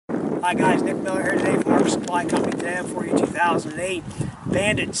Hi guys, Nick Miller here today from our supply company today for you 2008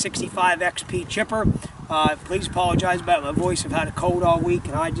 Bandit 65XP chipper. Please apologize about my voice. I've had a cold all week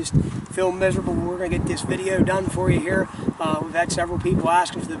and I just feel miserable. We're going to get this video done for you here. We've had several people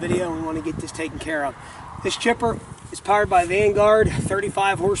asking for the video and we want to get this taken care of. This chipper is powered by Vanguard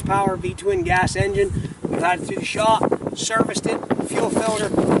 35 horsepower V-twin gas engine. We've had it through the shop, serviced it, fuel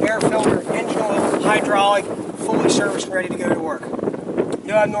filter, air filter, engine oil, hydraulic, fully serviced and ready to go to work.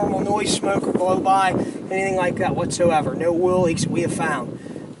 No abnormal noise, smoke, or blow by, anything like that whatsoever. No oil leaks that we have found.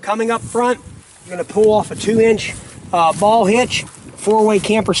 Coming up front, you're going to pull off a 2-inch ball hitch, 4-way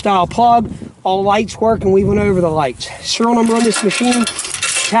camper style plug. All lights work and we went over the lights. Serial number on this machine,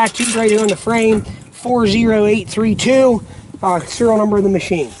 tattooed right here on the frame, 40832. Serial number of the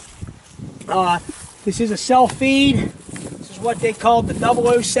machine. This is a self-feed. This is what they call the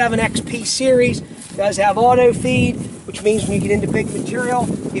 007XP series. It does have auto feed, which means when you get into big material,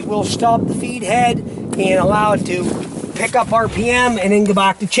 it will stop the feed head and allow it to pick up RPM and then go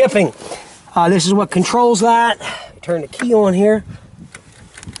back to chipping. This is what controls that. Turn the key on here.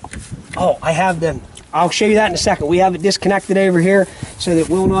 Oh, I have them. I'll show you that in a second. We have it disconnected over here so that it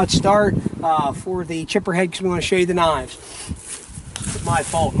will not start for the chipper head because we want to show you the knives. It's my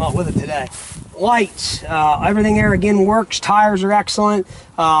fault, I'm not with it today. Lights, everything there again works. Tires are excellent.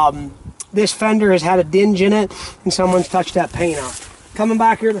 This fender has had a dinge in it and someone's touched that paint up. Coming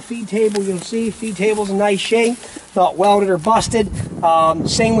back here to the feed table, you'll see feed table's in nice shape, not welded or busted.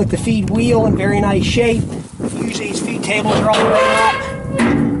 Same with the feed wheel, in very nice shape. Usually these feed tables are all the way up.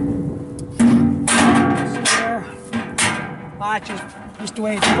 Latches just the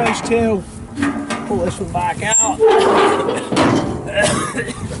way it's supposed to. Pull this one back out.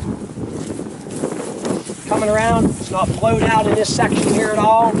 Coming around, it's not blowed out in this section here at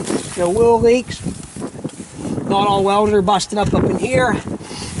all. No oil leaks. Not all welded or busted up in here.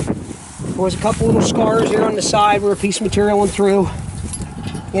 There was a couple little scars here on the side where a piece of material went through.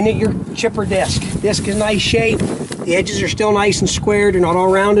 And at your chipper disc. Disc is nice shape. The edges are still nice and squared. They're not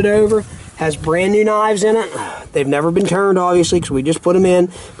all rounded over. Has brand new knives in it. They've never been turned, obviously, because we just put them in.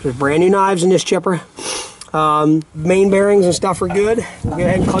 There's brand new knives in this chipper. Main bearings and stuff are good. We'll go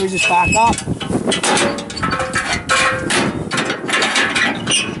ahead and close this back up.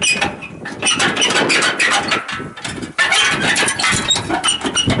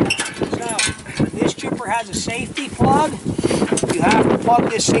 So, this chipper has a safety plug. You have to plug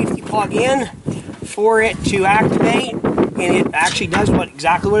this safety plug in for it to activate. And it actually does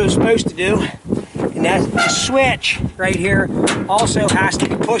exactly what it was supposed to do. And that switch right here also has to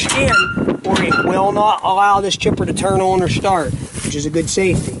be pushed in or it will not allow this chipper to turn on or start, which is a good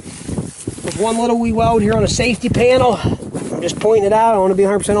safety. There's one little wee weld here on a safety panel. I'm just pointing it out. I want to be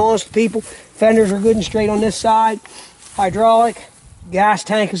 100% honest with people. Fenders are good and straight on this side. Hydraulic. Gas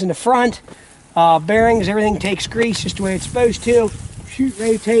tank is in the front. Bearings, everything takes grease just the way it's supposed to. Chute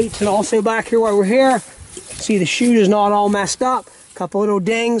rotates, and also back here while we're here, see the chute is not all messed up. A couple little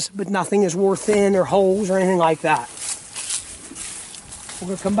dings, but nothing is wore thin or holes or anything like that. We're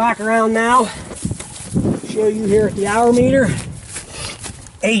going to come back around now, show you here at the hour meter,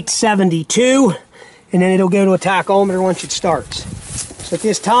 872, and then it'll go to a tachometer once it starts. So at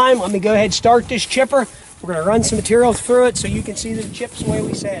this time, let me go ahead and start this chipper. We're going to run some material through it so you can see that it chips the way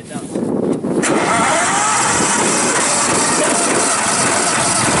we say it does.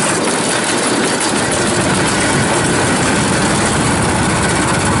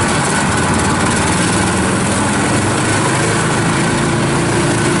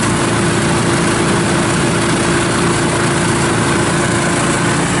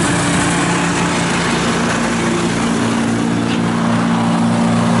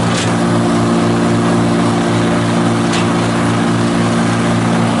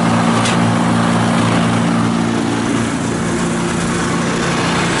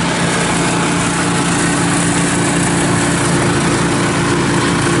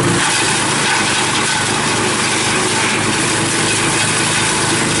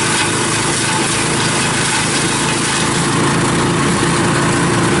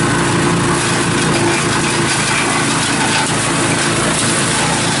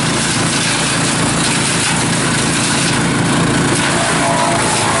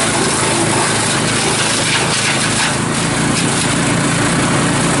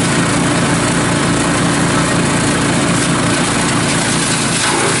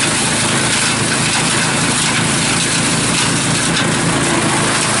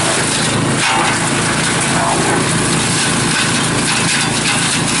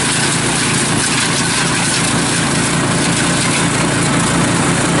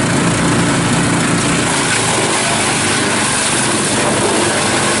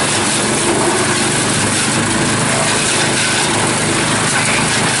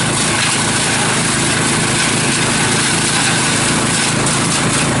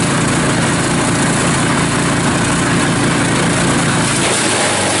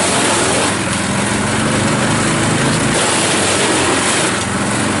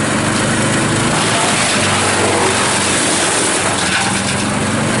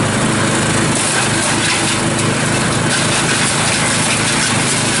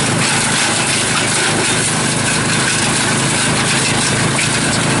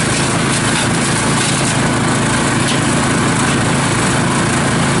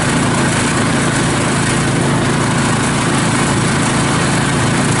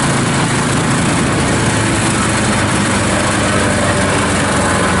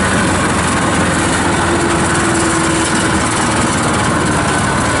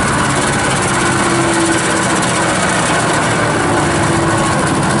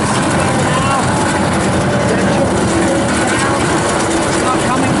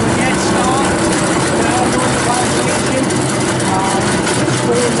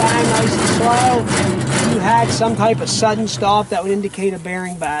 type of sudden stop that would indicate a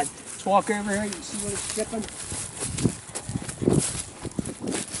bearing bad. Let's walk over here, you can see what it's chipping.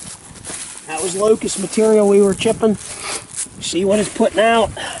 That was locust material we were chipping. See what it's putting out.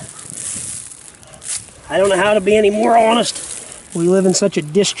 I don't know how to be any more honest. We live in such a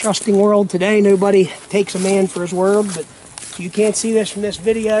distrusting world today. Nobody takes a man for his word, but if you can't see this from this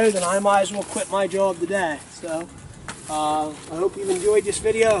video, then I might as well quit my job today. So I hope you've enjoyed this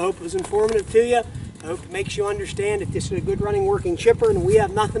video. I hope it was informative to you. I hope it makes you understand that this is a good running working chipper and we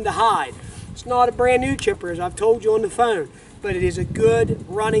have nothing to hide. It's not a brand new chipper, as I've told you on the phone, but it is a good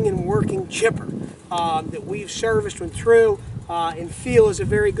running and working chipper that we've serviced and through and feel is a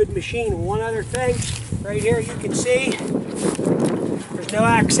very good machine. And one other thing, right here you can see there's no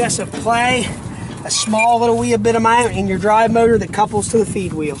excessive play, a small little wee bit amount in your drive motor that couples to the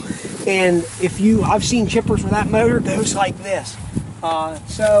feed wheel. And I've seen chippers where that motor goes like this.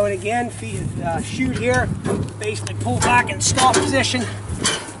 So, and again, shoot here, basically pull back in stop position,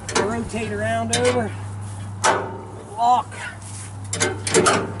 rotate around over, lock,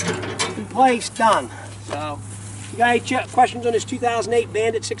 in place, done. So, if you got any questions on this 2008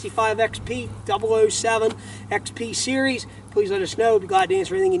 Bandit 65XP 007XP series, please let us know. We'll be glad to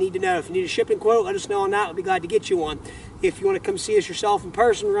answer anything you need to know. If you need a shipping quote, let us know on that. We'll be glad to get you one. If you want to come see us yourself in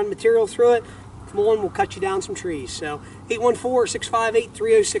person, run material through it, come on, we'll cut you down some trees. So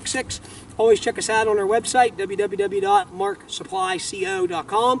 814-658-3066. Always check us out on our website,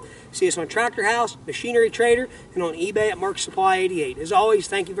 www.marksupplyco.com. See us on Tractor House, Machinery Trader, and on eBay at Mark Supply 88. As always,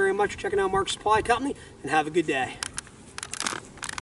 thank you very much for checking out Mark Supply Company, and have a good day.